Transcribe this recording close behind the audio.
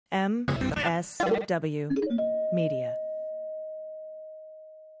MSW Media.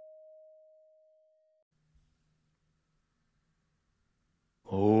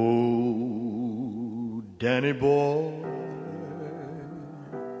 Oh, Danny boy,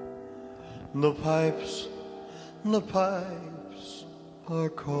 the pipes are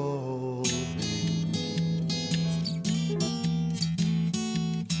calling.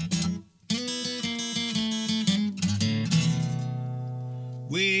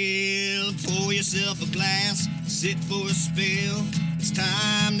 Well, pour yourself a glass, sit for a spill. It's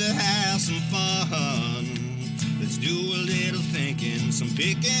time to have some fun. Let's do a little thinking, some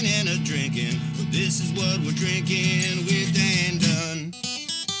picking and a drinking. But this is what we're drinking with Dan Dunn.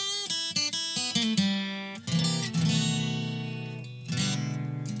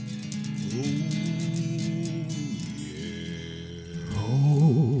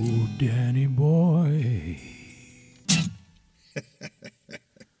 Oh, Danny boy.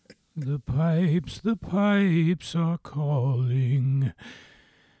 The pipes are calling.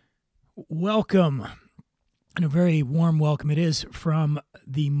 Welcome, and a very warm welcome it is from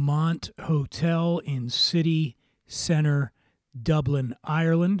the Mont Hotel in City Centre, Dublin,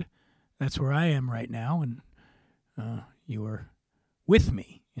 Ireland. That's where I am right now, and you are with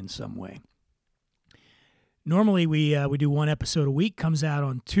me in some way. Normally, we do one episode a week, comes out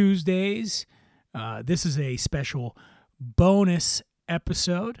on Tuesdays. This is a special bonus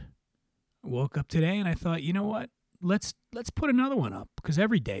episode. I woke up today and I thought, you know what? Let's put another one up because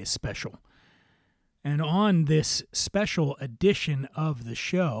every day is special. And on this special edition of the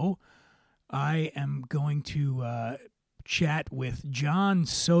show, I am going to chat with John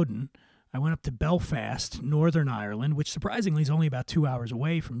Soden. I went up to Belfast, Northern Ireland, which surprisingly is only about 2 hours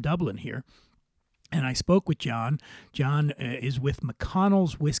away from Dublin here. And I spoke with John. John is with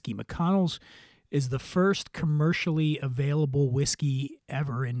McConnell's Whiskey. McConnell's is the first commercially available whiskey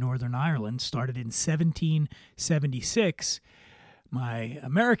ever in Northern Ireland, started in 1776. My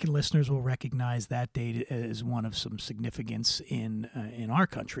American listeners will recognize that date as one of some significance in our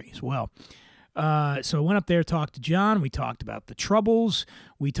country as well. So I went up there, talked to John. We talked about the Troubles.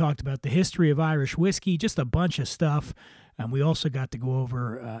 We talked about the history of Irish whiskey, just a bunch of stuff. And we also got to go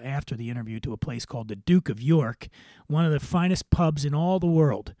over, after the interview, to a place called the Duke of York, one of the finest pubs in all the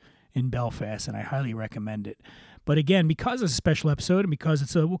world in Belfast, and I highly recommend it. But again, because it's a special episode and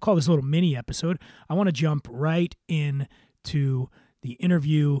because we'll call this a little mini episode, I want to jump right into the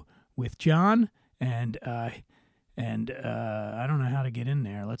interview with John, and I don't know how to get in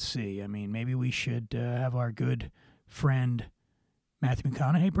there. Let's see. I mean, maybe we should have our good friend Matthew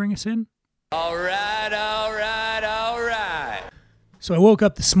McConaughey bring us in. All right. So I woke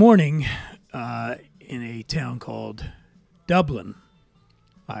up this morning in a town called Dublin,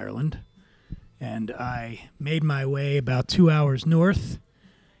 Ireland, and I made my way about 2 hours north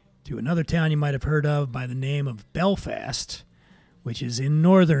to another town you might have heard of by the name of Belfast, which is in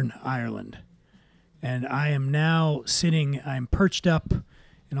Northern Ireland. And I am now I'm perched up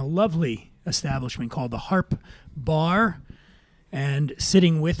in a lovely establishment called the Harp Bar, and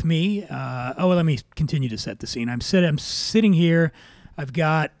sitting with me, let me continue to set the scene. I'm sitting here. I've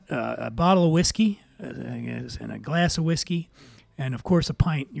got a bottle of whiskey, and a glass of whiskey, and of course a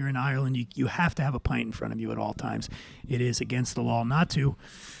pint. You're in Ireland. You have to have a pint in front of you at all times. It is against the law not to.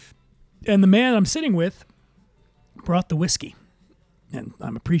 And the man I'm sitting with brought the whiskey, and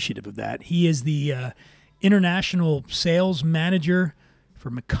I'm appreciative of that. He is the international sales manager for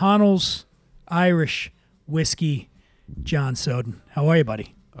McConnell's Irish Whiskey, John Soden. How are you,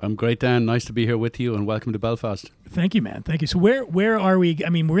 buddy? I'm great, Dan. Nice to be here with you, and welcome to Belfast. Thank you, man. Thank you. So where are we? I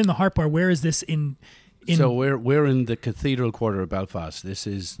mean, we're in the Harp Bar. Where is this in? So we're in the Cathedral Quarter of Belfast. This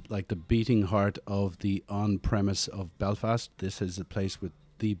is like the beating heart of the on-premise of Belfast. This is a place with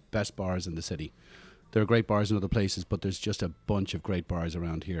the best bars in the city. There are great bars in other places, but there's just a bunch of great bars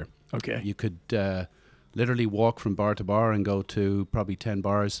around here. Okay. You could literally walk from bar to bar and go to probably 10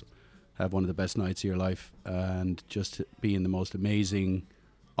 bars, have one of the best nights of your life, and just be in the most amazing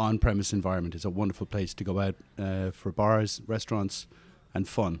on-premise environment. It's a wonderful place to go out for bars, restaurants, and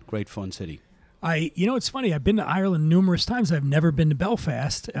fun. Great fun city. It's funny. I've been to Ireland numerous times. I've never been to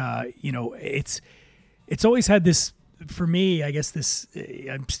Belfast. It's always had this, for me, I guess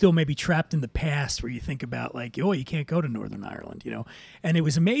I'm still maybe trapped in the past where you think about like, you can't go to Northern Ireland, and it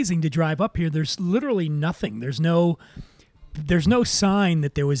was amazing to drive up here. There's literally nothing. There's no sign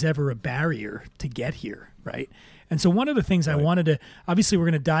that there was ever a barrier to get here. Right. And so one of the things I wanted to, obviously we're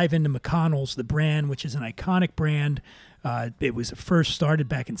going to dive into McConnell's, the brand, which is an iconic brand. It was first started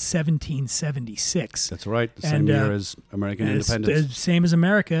back in 1776. That's right. The same year as American independence. Same as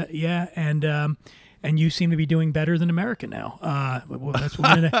America, yeah. And and you seem to be doing better than America now. Well, that's what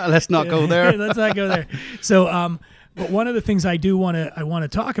we're gonna, Let's not go there. let's not go there. So, but one of the things I want to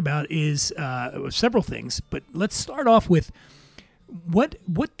talk about is several things. But let's start off with what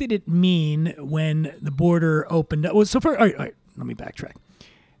did it mean when the border opened up? Well, so all right, let me backtrack.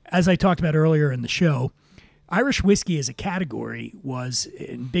 As I talked about earlier in the show, Irish whiskey as a category was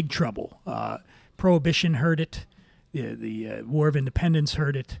in big trouble. Prohibition hurt it. The War of Independence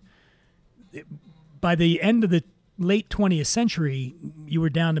hurt it. By the end of the late 20th century, you were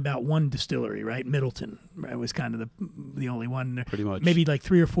down to about one distillery, right? Middleton. It was kind of the only one. Pretty much. Maybe like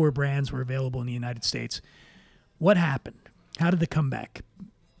 3 or 4 brands were available in the United States. What happened? How did the comeback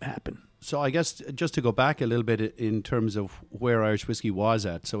happen? So I guess just to go back a little bit in terms of where Irish whiskey was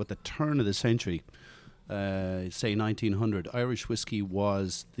at. So at the turn of the century, say 1900, Irish whiskey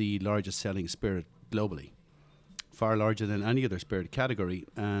was the largest selling spirit globally, far larger than any other spirit category.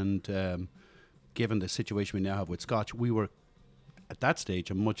 And given the situation we now have with Scotch, we were at that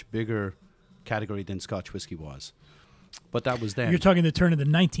stage a much bigger category than Scotch whiskey was. But that was then. You're talking the turn of the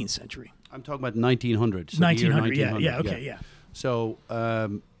 19th century. I'm talking about 1900. So the year 1900, yeah, okay, yeah. So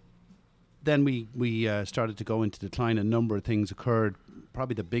then we started to go into decline. A number of things occurred,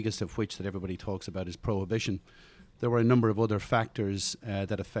 probably the biggest of which that everybody talks about is prohibition. There were a number of other factors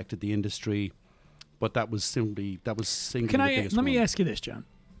that affected the industry, but that was singly the biggest Let one. me ask you this, John.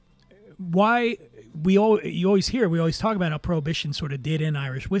 Why we always talk about how prohibition sort of did in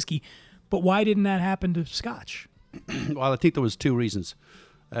Irish whiskey, but why didn't that happen to Scotch? Well, I think there was 2 reasons.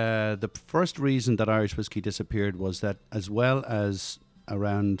 The first reason that Irish whiskey disappeared was that, as well as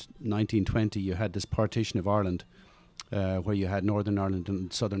around 1920, you had this partition of Ireland, where you had Northern Ireland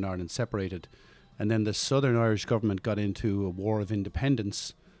and Southern Ireland separated, and then the Southern Irish government got into a war of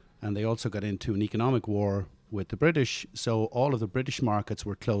independence, and they also got into an economic war with the British. So all of the British markets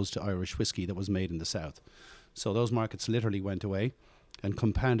were closed to Irish whiskey that was made in the south. So those markets literally went away, and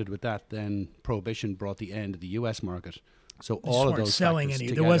compounded with that, then prohibition brought the end of the U.S. market. So all of those selling factors any.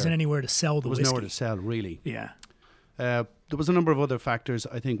 together, There wasn't anywhere to sell the whiskey. there was nowhere to sell, really. Yeah. There was a number of other factors.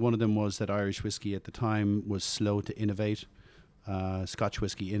 I think one of them was that Irish whiskey at the time was slow to innovate. Scotch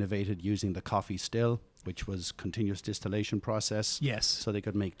whiskey innovated using the coffee still, which was continuous distillation process. Yes. So they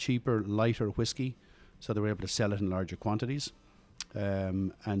could make cheaper, lighter whiskey. So they were able to sell it in larger quantities.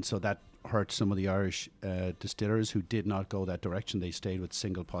 And so that hurt some of the Irish distillers who did not go that direction. They stayed with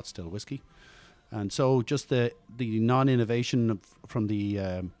single pot still whiskey. And so just the non-innovation from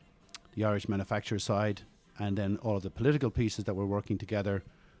the Irish manufacturer side, and then all of the political pieces that were working together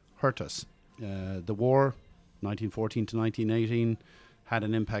hurt us. The war, 1914 to 1918, had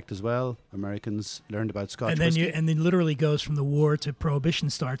an impact as well. Americans learned about Scotch whiskey. And then literally goes from the war to prohibition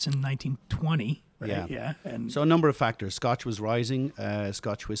starts in 1920. Right? Yeah. And so a number of factors. Scotch was rising.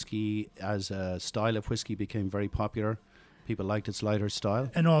 Scotch whiskey as a style of whiskey became very popular. People liked its lighter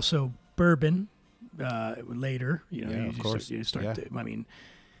style. And also bourbon later. Of course.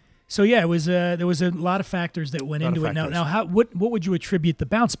 So yeah, it was there was a lot of factors that went into it. Now, what would you attribute the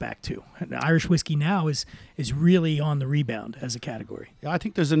bounce back to? Irish whiskey now is really on the rebound as a category. Yeah, I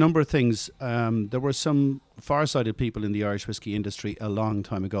think there's a number of things. There were some far-sighted people in the Irish whiskey industry a long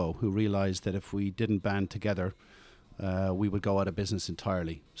time ago who realised that if we didn't band together, we would go out of business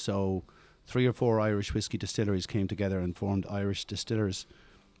entirely. So 3 or 4 Irish whiskey distilleries came together and formed Irish Distillers,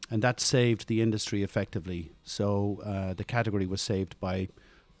 and that saved the industry effectively. So the category was saved by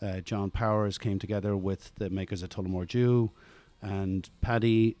John Powers came together with the makers of Tullamore Dew and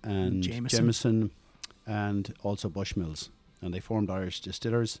Paddy and Jameson and also Bushmills. And they formed Irish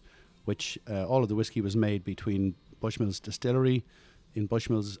Distillers, which all of the whiskey was made between Bushmills Distillery in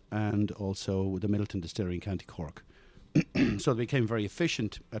Bushmills and also the Middleton Distillery in County Cork. So they became very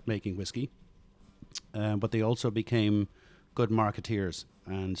efficient at making whiskey, but they also became good marketeers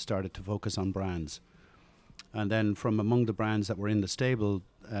and started to focus on brands. And then from among the brands that were in the stable,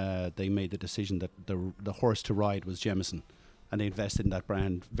 they made the decision that the horse to ride was Jameson, and they invested in that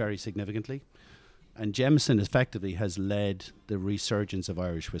brand very significantly. And Jameson effectively has led the resurgence of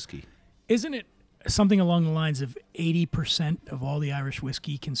Irish whiskey. Isn't it something along the lines of 80% of all the Irish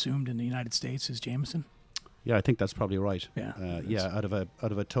whiskey consumed in the United States is Jameson? Yeah, I think that's probably right. Yeah. Out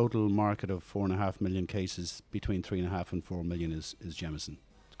of a total market of 4.5 million cases, between 3.5 and 4 million is Jameson.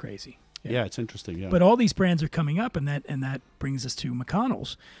 It's crazy. Yeah, it's interesting. Yeah, but all these brands are coming up, and that brings us to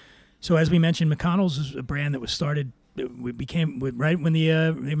McConnell's. So as we mentioned, McConnell's is a brand that was started. We became right when the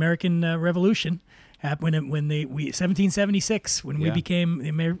American Revolution happened. When 1776 when we became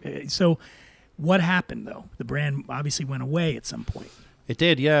the So what happened though? The brand obviously went away at some point. It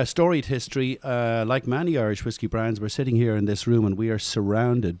did, yeah. Storied history. Like many Irish whiskey brands, we're sitting here in this room and we are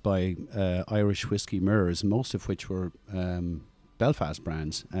surrounded by Irish whiskey mirrors, most of which were Belfast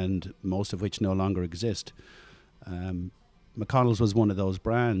brands and most of which no longer exist. McConnell's was one of those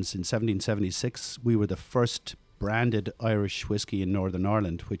brands. In 1776, we were the first branded Irish whiskey in Northern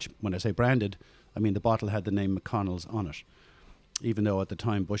Ireland, which, when I say branded, I mean the bottle had the name McConnell's on it. Even though at the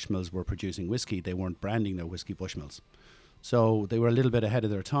time Bushmills were producing whiskey, they weren't branding their whiskey Bushmills. So they were a little bit ahead of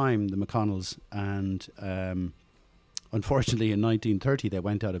their time, the McConnells, and unfortunately in 1930 they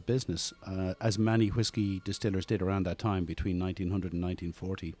went out of business, as many whiskey distillers did around that time between 1900 and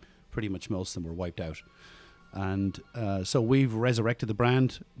 1940. Pretty much most of them were wiped out. And so we've resurrected the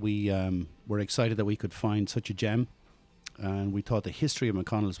brand. We were excited that we could find such a gem, and we thought the history of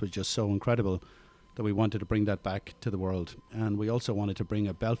McConnell's was just so incredible that we wanted to bring that back to the world. And we also wanted to bring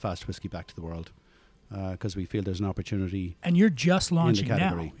a Belfast whiskey back to the world, because we feel there's an opportunity. And you're just launching in the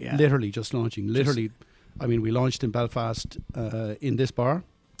category. now. Yeah. Literally just launching. Literally, I mean, we launched in Belfast in this bar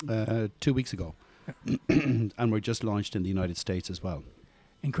 2 weeks ago. And we're just launched in the United States as well.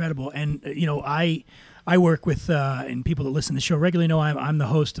 Incredible. And, I work with, and people that listen to the show regularly know I'm the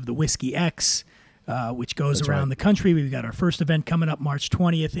host of the Whiskey X, which goes That's around right. the country. We've got our first event coming up March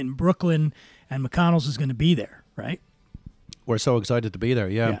 20th in Brooklyn, and McConnell's is going to be there, right? We're so excited to be there,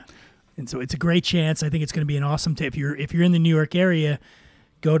 yeah. And so it's a great chance. I think it's going to be an awesome if you're in the New York area,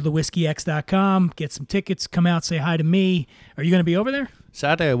 go to thewhiskeyx.com, get some tickets, come out, say hi to me. Are you going to be over there?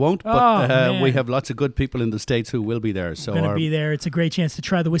 Sadly, I won't, but man. we have lots of good people in the States who will be there. So Going to be there. It's a great chance to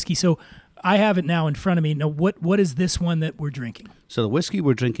try the whiskey. So I have it now in front of me. Now, what is this one that we're drinking? So the whiskey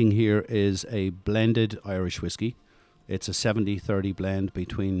we're drinking here is a blended Irish whiskey. It's a 70-30 blend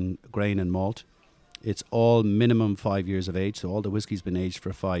between grain and malt. It's all minimum 5 years of age, so all the whiskey's been aged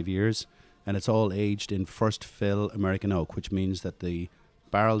for 5 years, and it's all aged in first fill American oak, which means that the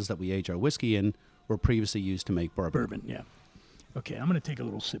barrels that we age our whiskey in were previously used to make bourbon. Bourbon, yeah. Okay, I'm going to take a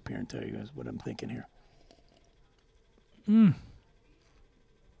little sip here and tell you guys what I'm thinking here.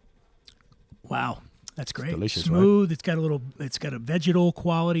 Wow, that's great. delicious, Smooth. Right? It's got a vegetal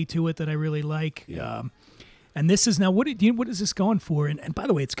quality to it that I really like. Yeah. And this is now what is this going for? And by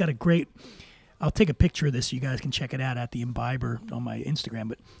the way, it's got a great. I'll take a picture of this so you guys can check it out at the Imbiber on my Instagram.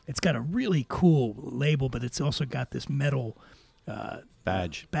 But it's got a really cool label, but it's also got this metal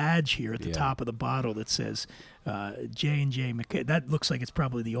badge here at the top of the bottle that says J&J McConnell. That looks like it's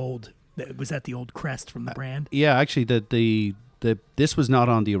probably the old. Was that the old crest from the brand? Yeah, actually, this was not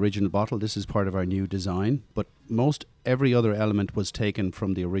on the original bottle. This is part of our new design, but every other element was taken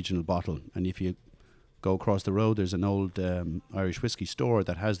from the original bottle. And if you go across the road, there's an old Irish whiskey store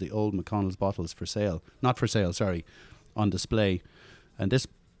that has the old McConnell's bottles on display. And this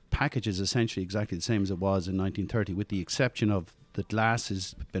package is essentially exactly the same as it was in 1930, with the exception of the glass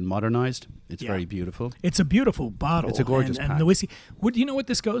has been modernized. It's very beautiful. It's a beautiful bottle. It's a gorgeous pack. And the whiskey. Do you know what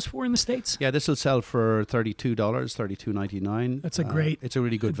this goes for in the States? Yeah, this will sell for $32, $32.99. That's a great. It's a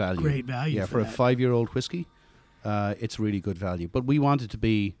really good value. Great value. Yeah, for a 5-year-old whiskey, it's really good value. But we wanted to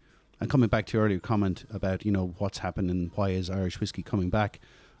be, and coming back to your earlier comment about what's happened and why is Irish whiskey coming back,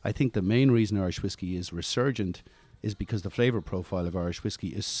 I think the main reason Irish whiskey is resurgent is because the flavor profile of Irish whiskey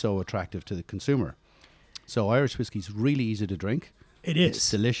is so attractive to the consumer. So Irish whiskey is really easy to drink. It is. It's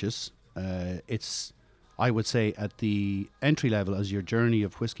delicious. It's, I would say, at the entry level, as your journey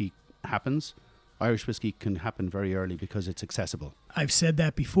of whiskey happens, Irish whiskey can happen very early because it's accessible. I've said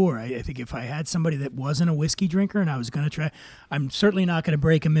that before. I think if I had somebody that wasn't a whiskey drinker and I was going to try, I'm certainly not going to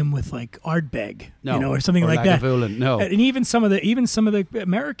break them in with like Ardbeg, or something like that. No, and even some of the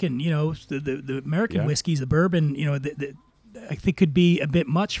American, the American whiskeys, the bourbon, I think could be a bit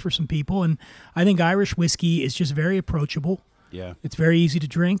much for some people. And I think Irish whiskey is just very approachable. Yeah, it's very easy to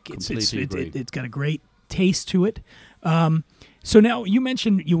drink. It's got a great taste to it. So now you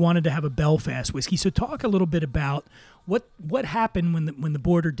mentioned you wanted to have a Belfast whiskey. So talk a little bit about what happened when the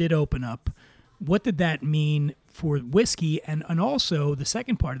border did open up. What did that mean for whiskey? And also the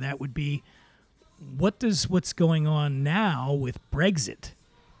second part of that would be, what's going on now with Brexit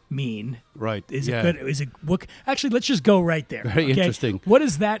mean? Right. Is it good? Is it what? Actually, let's just go right there. Very interesting. What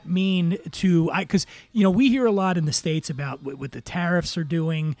does that mean to? Because we hear a lot in the States about what the tariffs are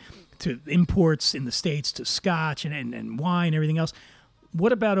doing to imports in the States to Scotch and wine and everything else.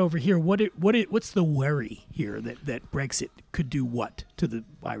 What about over here? What's the worry here that Brexit could do what to the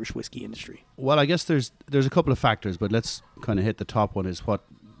Irish whiskey industry? Well, I guess there's a couple of factors, but let's kind of hit the top one, is what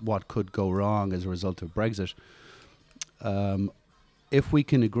could go wrong as a result of Brexit. If we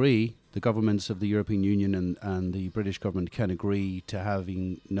can agree, the governments of the European Union and the British government can agree to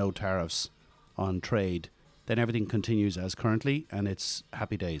having no tariffs on trade, then everything continues as currently, and it's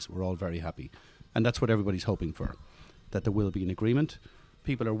happy days. We're all very happy. And that's what everybody's hoping for, that there will be an agreement.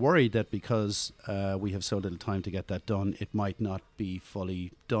 People are worried that because we have so little time to get that done, it might not be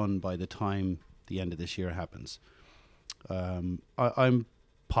fully done by the time the end of this year happens. I'm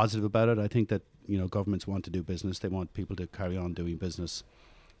positive about it. I think that, governments want to do business. They want people to carry on doing business.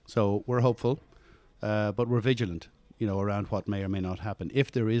 So we're hopeful, but we're vigilant, around what may or may not happen. If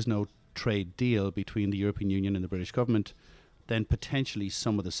there is no trade deal between the European Union and the British government, then potentially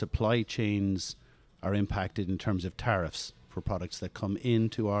some of the supply chains are impacted in terms of tariffs for products that come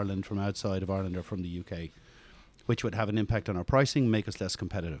into Ireland from outside of Ireland or from the UK, which would have an impact on our pricing, make us less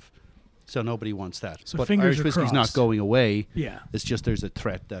competitive. So nobody wants that. So but fingers Irish whiskey's not crossed. going away. Yeah. It's just there's a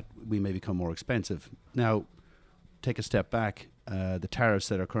threat that we may become more expensive. Now, take a step back. The tariffs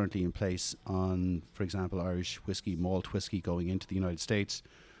that are currently in place on, for example, Irish whiskey, malt whiskey going into the United States,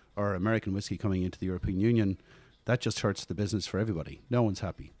 or American whiskey coming into the European Union, that just hurts the business for everybody. No one's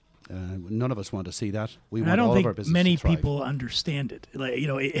happy. None of us want to see that. We And want I don't all of our think business many to thrive. people understand it. Like,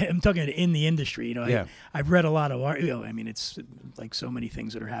 I'm talking in the industry. Yeah. I've read a lot of it's like so many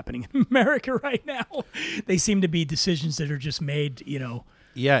things that are happening in America right now. They seem to be decisions that are just made,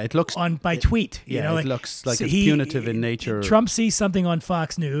 Yeah, it looks by tweet. Yeah, it looks like it's punitive in nature. Trump sees something on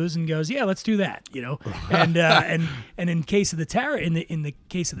Fox News and goes, "Yeah, let's do that." And and in case of the in the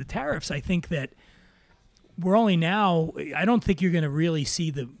case of the tariffs, I think that we're only now. I don't think you're going to really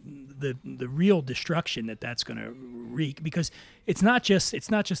see the real destruction that's going to wreak, because it's not just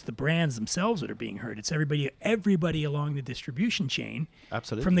the brands themselves that are being hurt. It's everybody along the distribution chain.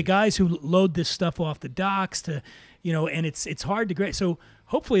 Absolutely. From the guys who load this stuff off the docks to, and it's hard to grade. So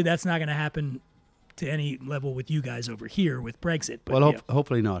hopefully that's not going to happen to any level with you guys over here with Brexit. But Well,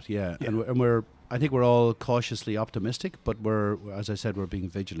 hopefully not. Yeah, Yeah. and I think we're all cautiously optimistic, but as I said, we're being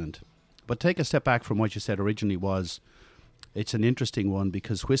vigilant. But take a step back from what you said originally. It's an interesting one,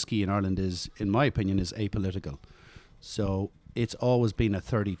 because whiskey in Ireland is, in my opinion, is apolitical. So it's always been a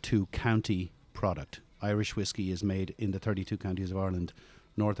 32 county product. Irish whiskey is made in the 32 counties of Ireland,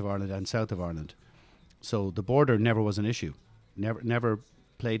 north of Ireland and south of Ireland. So the border never was an issue, never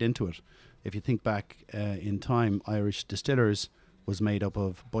played into it. If you think back in time, Irish Distillers was made up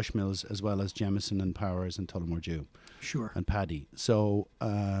of Bushmills as well as Jameson and Powers and Tullamore Dew sure. and Paddy. So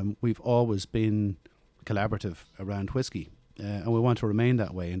we've always been collaborative around whiskey, and we want to remain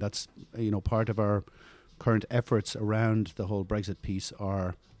that way. And that's part of our current efforts around the whole Brexit piece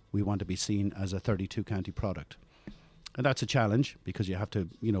are we want to be seen as a 32 county product. And that's a challenge, because you have to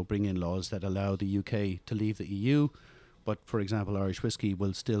bring in laws that allow the UK to leave the EU, but for example Irish whiskey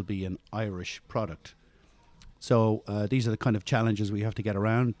will still be an Irish product. So these are the kind of challenges we have to get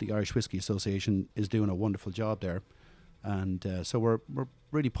around. The Irish Whiskey Association is doing a wonderful job there, and so we're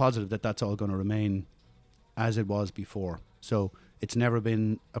really positive that that's all going to remain as it was before. So it's never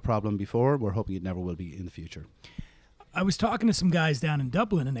been a problem before. We're hoping it never will be in the future. I was talking to some guys down in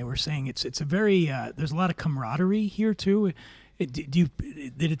Dublin, and they were saying it's a very there's a lot of camaraderie here too.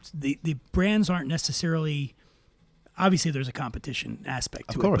 The brands aren't necessarily, obviously there's a competition aspect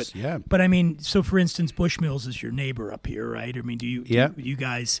to it. Of course, But, yeah. But I mean, so for instance, Bushmills is your neighbor up here, right? I mean, do you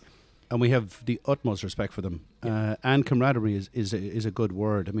guys? And we have the utmost respect for them. And camaraderie is a good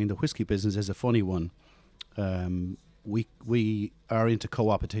word. I mean, the whiskey business is a funny one. We are into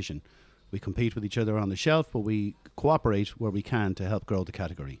co-opetition. We compete with each other on the shelf, but we cooperate where we can to help grow the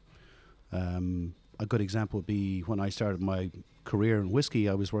category. A good example would be when I started my career in whiskey,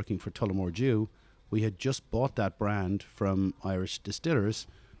 I was working for Tullamore Dew. We had just bought that brand from Irish Distillers.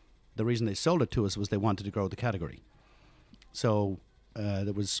 The reason they sold it to us was they wanted to grow the category. So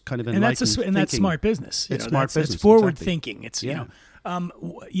there was kind of enlightened thinking. That's smart business. It's smart business. It's forward exactly. thinking. It's Yeah.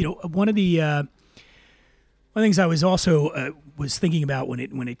 One of the things I was also was thinking about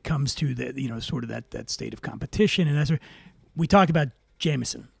when it comes to the sort of that state of competition, and that's we talked about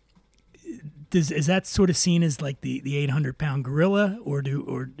Jameson. Is that sort of seen as like the 800-pound gorilla, or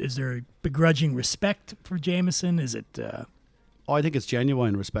is there a begrudging respect for Jameson? Is it? I think it's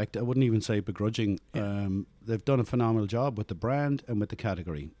genuine respect. I wouldn't even say begrudging. Yeah. They've done a phenomenal job with the brand and with the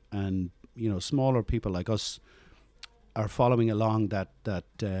category, and smaller people like us are following along that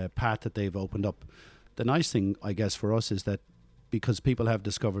path that they've opened up. The nice thing, I guess, for us is that because people have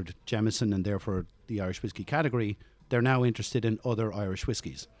discovered Jameson and therefore the Irish whiskey category, they're now interested in other Irish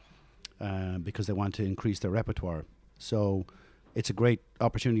whiskies because they want to increase their repertoire. So it's a great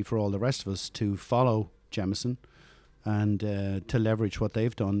opportunity for all the rest of us to follow Jameson and to leverage what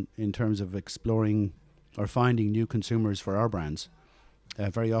they've done in terms of exploring or finding new consumers for our brands.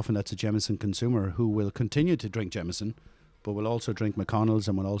 Very often that's a Jameson consumer who will continue to drink Jameson, but will also drink McConnell's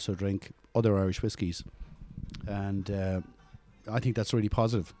and will also drink other Irish whiskies. And I think that's really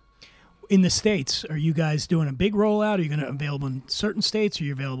positive. In the States, are you guys doing a big rollout? Are you going to available in certain states, or are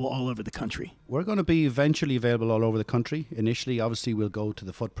you available all over the country? We're going to be eventually available all over the country. Initially, obviously, we'll go to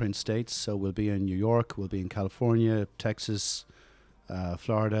the footprint states. So we'll be in New York, we'll be in California, Texas,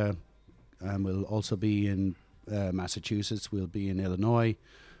 Florida, and we'll also be in Massachusetts. We'll be in Illinois,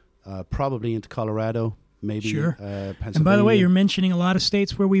 probably into Colorado, maybe Sure. Pennsylvania. And by the way, you're mentioning a lot of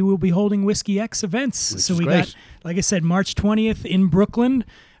states where we will be holding Whiskey X events. Which So is we great. got, like I said, March 20th in Brooklyn.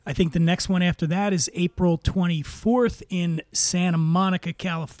 I think the next one after that is April 24th in Santa Monica,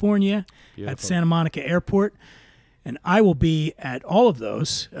 California, at Beautiful. Santa Monica Airport. And I will be at all of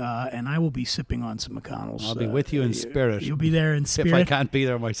those, and I will be sipping on some McConnell's. I'll be with you in spirit. You'll be there in spirit. If I can't be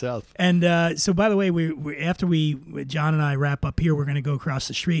there myself. And so, by the way, after John and I wrap up here, we're going to go across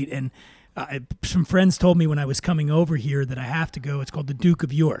the street. And some friends told me when I was coming over here that I have to go. It's called the Duke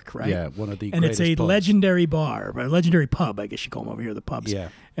of York, right? Yeah, one of the and it's a greatest pubs. legendary bar, or a legendary pub, I guess you call them over here, the pubs. Yeah.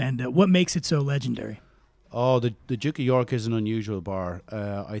 And what makes it so legendary? Oh, the Duke of York is an unusual bar.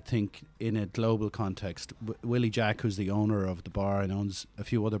 I think in a global context, Willie Jack, who's the owner of the bar and owns a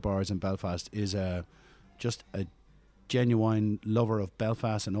few other bars in Belfast, is just a genuine lover of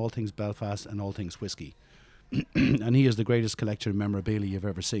Belfast and all things Belfast and all things whiskey. And he is the greatest collector of memorabilia you've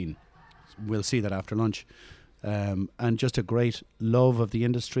ever seen. We'll see that after lunch. And just a great love of the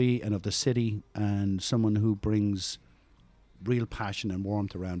industry and of the city, and someone who brings real passion and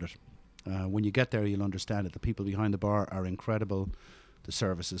warmth around it. When you get there, you'll understand it. The people behind the bar are incredible. The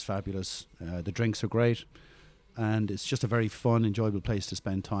service is fabulous. The drinks are great. And it's just a very fun, enjoyable place to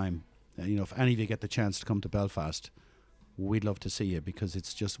spend time. If any of you get the chance to come to Belfast, we'd love to see you, because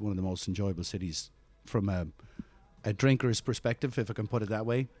it's just one of the most enjoyable cities from a drinker's perspective, if I can put it that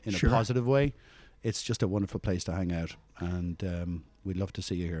way, in Sure. a positive way. It's just a wonderful place to hang out. And we'd love to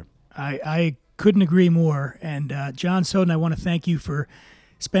see you here. I couldn't agree more. And John Soden, I want to thank you for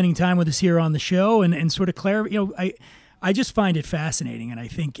spending time with us here on the show and sort of clarify. I just find it fascinating, and I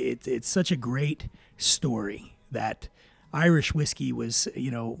think it's such a great story that Irish whiskey was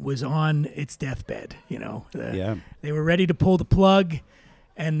on its deathbed. Yeah. They were ready to pull the plug,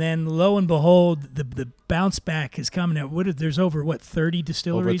 and then lo and behold, the bounce back has come. Now, there's over 30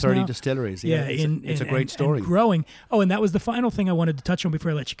 distilleries Over 30 now? distilleries. Yeah, it's a great story. And growing. Oh, and that was the final thing I wanted to touch on before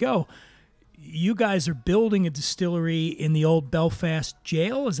I let you go. You guys are building a distillery in the old Belfast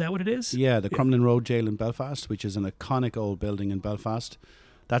jail. Is that what it is? Yeah, the Crumlin Road Jail in Belfast, which is an iconic old building in Belfast.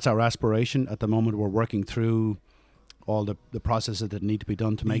 That's our aspiration. At the moment, we're working through all the processes that need to be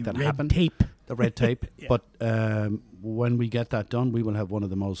done to make that red happen. tape. The red tape. Yeah. But when we get that done, we will have one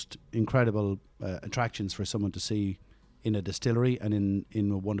of the most incredible attractions for someone to see in a distillery and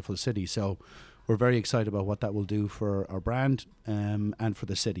in a wonderful city. So we're very excited about what that will do for our brand and for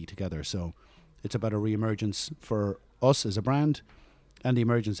the city together. So it's about a re-emergence for us as a brand and the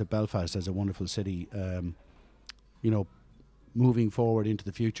emergence of Belfast as a wonderful city, moving forward into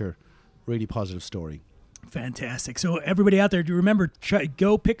the future. Really positive story. Fantastic. So everybody out there, do remember,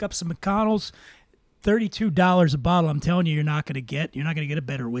 go pick up some McConnell's. $32 a bottle. I'm telling you, you're not going to get a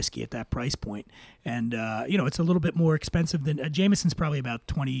better whiskey at that price point. And it's a little bit more expensive than Jameson's, probably about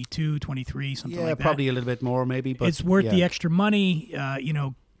 22, 23, something like that. Yeah, probably a little bit more maybe, but it's worth the extra money.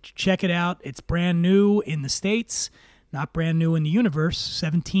 Check it out. It's brand new in the States, not brand new in the universe.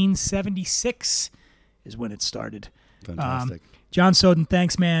 1776 is when it started. Fantastic. John Soden,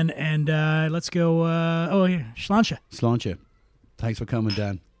 thanks, man. And let's go. Sláinte. Sláinte. Thanks for coming,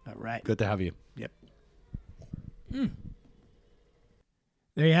 Dan. All right. Good to have you. Yep.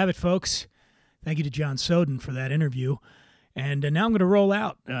 There you have it, folks. Thank you to John Soden for that interview. And now I'm going to roll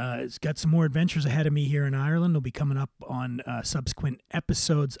out. It's got some more adventures ahead of me here in Ireland. They'll be coming up on subsequent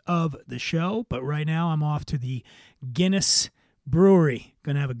episodes of the show. But right now I'm off to the Guinness Brewery.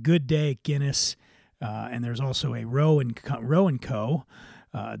 Going to have a good day at Guinness. And there's also a Roe and Co.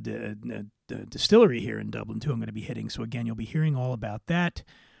 The distillery here in Dublin, too, I'm going to be hitting. So, again, you'll be hearing all about that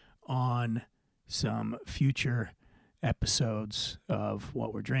on some future episodes of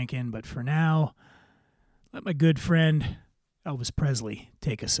What We're Drinking. But for now, let my good friend Elvis Presley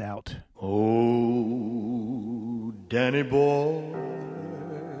take us out. Oh, Danny boy,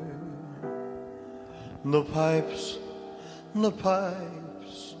 the pipes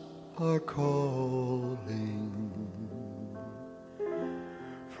are calling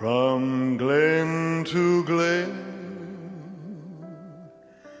from glen to glen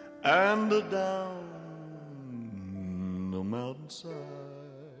and down the mountainside.